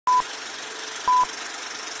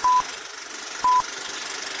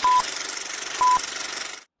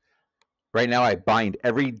Right now, I bind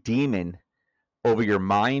every demon over your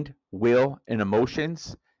mind, will, and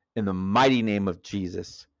emotions in the mighty name of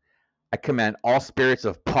Jesus. I command all spirits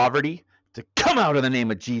of poverty to come out in the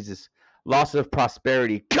name of Jesus. Loss of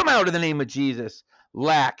prosperity, come out in the name of Jesus.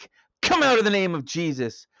 Lack, come out in the name of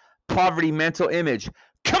Jesus. Poverty mental image,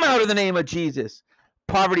 come out in the name of Jesus.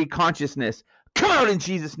 Poverty consciousness, come out in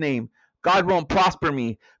Jesus' name. God won't prosper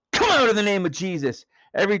me, come out in the name of Jesus.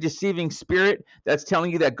 Every deceiving spirit that's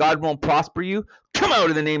telling you that God won't prosper you, come out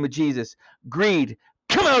in the name of Jesus. Greed,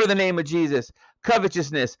 come out in the name of Jesus.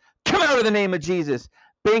 Covetousness, come out in the name of Jesus.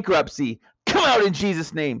 Bankruptcy, come out in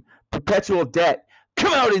Jesus' name. Perpetual debt,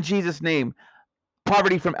 come out in Jesus' name.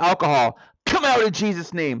 Poverty from alcohol, come out in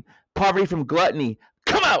Jesus' name. Poverty from gluttony,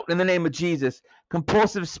 come out in the name of Jesus.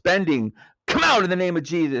 Compulsive spending, come out in the name of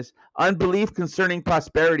Jesus. Unbelief concerning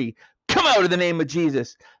prosperity, come out in the name of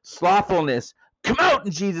Jesus. Slothfulness, come out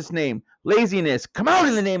in Jesus' name. Laziness, come out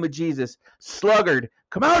in the name of Jesus. Sluggard,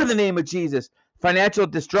 come out in the name of Jesus. Financial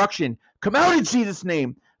destruction, come out in Jesus'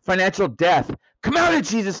 name. Financial death, come out in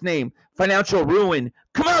Jesus' name. Financial ruin,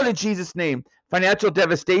 come out in Jesus' name. Financial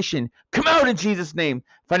devastation, come out in Jesus' name.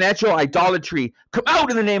 Financial idolatry, come out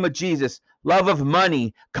in the name of Jesus. Love of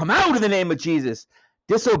money, come out in the name of Jesus.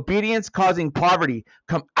 Disobedience causing poverty,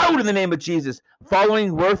 come out in the name of Jesus.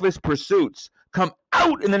 Following worthless pursuits, come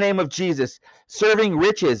out in the name of Jesus. Serving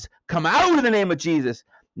riches, come out in the name of Jesus.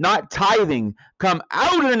 Not tithing, come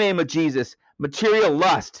out in the name of Jesus. Material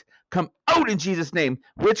lust, come out in Jesus' name.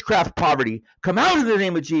 Witchcraft poverty, come out in the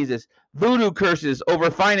name of Jesus. Voodoo curses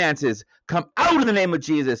over finances, come out in the name of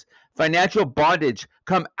Jesus. Financial bondage,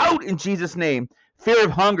 come out in Jesus' name. Fear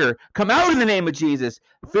of hunger, come out in the name of Jesus.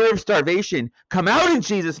 Fear of starvation, come out in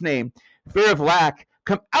Jesus' name. Fear of lack,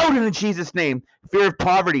 come out in Jesus' name. Fear of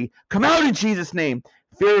poverty, come out in Jesus' name.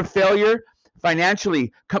 Fear of failure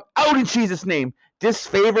financially, come out in Jesus' name.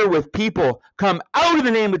 Disfavor with people, come out in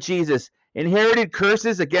the name of Jesus. Inherited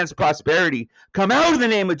curses against prosperity, come out in the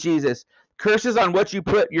name of Jesus. Curses on what you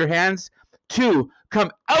put your hands to,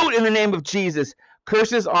 come out in the name of Jesus.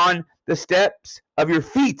 Curses on the steps of your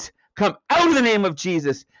feet, come out in the name of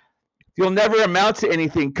Jesus. You'll never amount to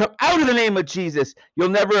anything. Come out in the name of Jesus. You'll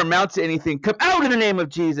never amount to anything. Come out in the name of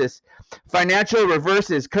Jesus. Financial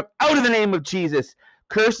reverses, come out in the name of Jesus.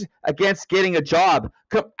 Curse against getting a job,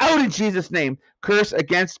 come out in Jesus' name. Curse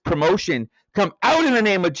against promotion, come out in the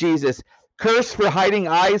name of Jesus. Curse for hiding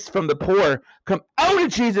eyes from the poor, come out in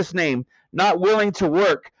Jesus' name. Not willing to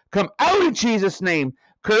work, come out in Jesus' name.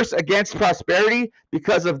 Curse against prosperity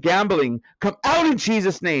because of gambling, come out in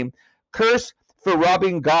Jesus' name. Curse for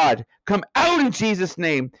robbing God, come out in Jesus'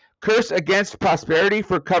 name. Curse against prosperity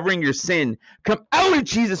for covering your sin, come out in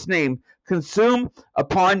Jesus' name. Consume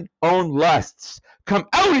upon own lusts, come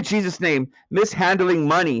out in Jesus' name. Mishandling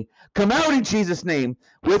money, come out in Jesus' name.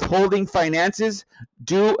 Withholding finances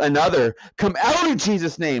due another, come out in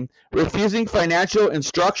Jesus' name. Refusing financial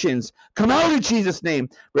instructions, come out in Jesus' name.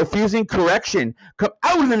 Refusing correction, come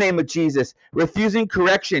out in the name of Jesus. Refusing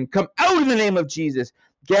correction, come out in the name of Jesus.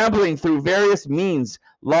 Gambling through various means,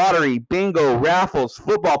 lottery, bingo, raffles,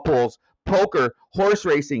 football polls, poker, horse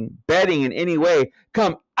racing, betting in any way,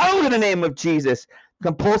 come out in the name of Jesus.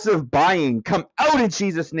 Compulsive buying, come out in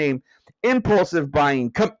Jesus' name. Impulsive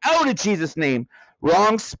buying, come out in Jesus' name.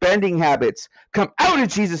 Wrong spending habits, come out in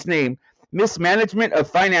Jesus' name. Mismanagement of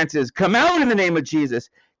finances, come out in the name of Jesus.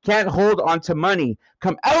 Can't hold on to money,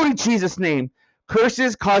 come out in Jesus' name.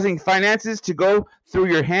 Curses causing finances to go through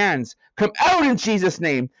your hands, come out in Jesus'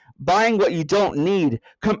 name. Buying what you don't need,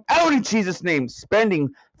 come out in Jesus' name. Spending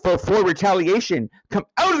for retaliation, come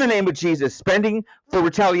out in the name of Jesus. Spending for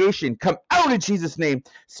retaliation, come out in Jesus' name.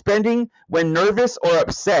 Spending when nervous or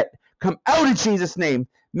upset, come out in Jesus' name.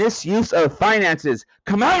 Misuse of finances,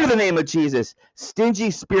 come out in the name of Jesus.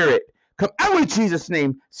 Stingy spirit, come out in Jesus'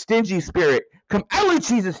 name. Stingy spirit, come out in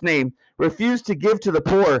Jesus' name. Refuse to give to the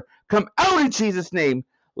poor, come out in Jesus' name.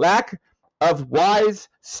 Lack of wise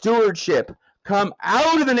stewardship, come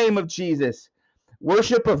out in the name of Jesus.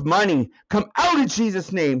 Worship of money, come out in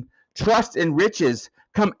Jesus' name. Trust in riches,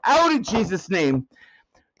 come out in Jesus' name.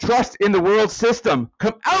 Trust in the world system,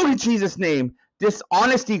 come out in Jesus' name.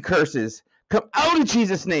 Dishonesty curses, come out in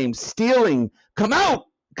Jesus' name. Stealing, come out,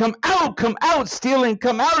 come out, come out. Stealing,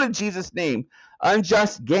 come out in Jesus' name.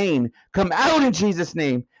 Unjust gain, come out in Jesus'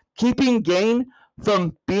 name. Keeping gain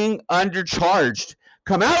from being undercharged,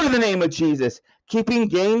 come out in the name of Jesus. Keeping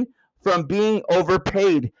gain from being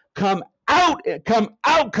overpaid, come out, come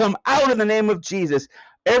out, come out in the name of Jesus.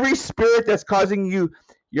 Every spirit that's causing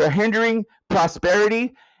you're hindering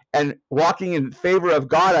prosperity and walking in favor of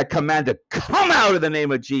God, I command to come out in the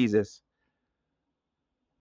name of Jesus.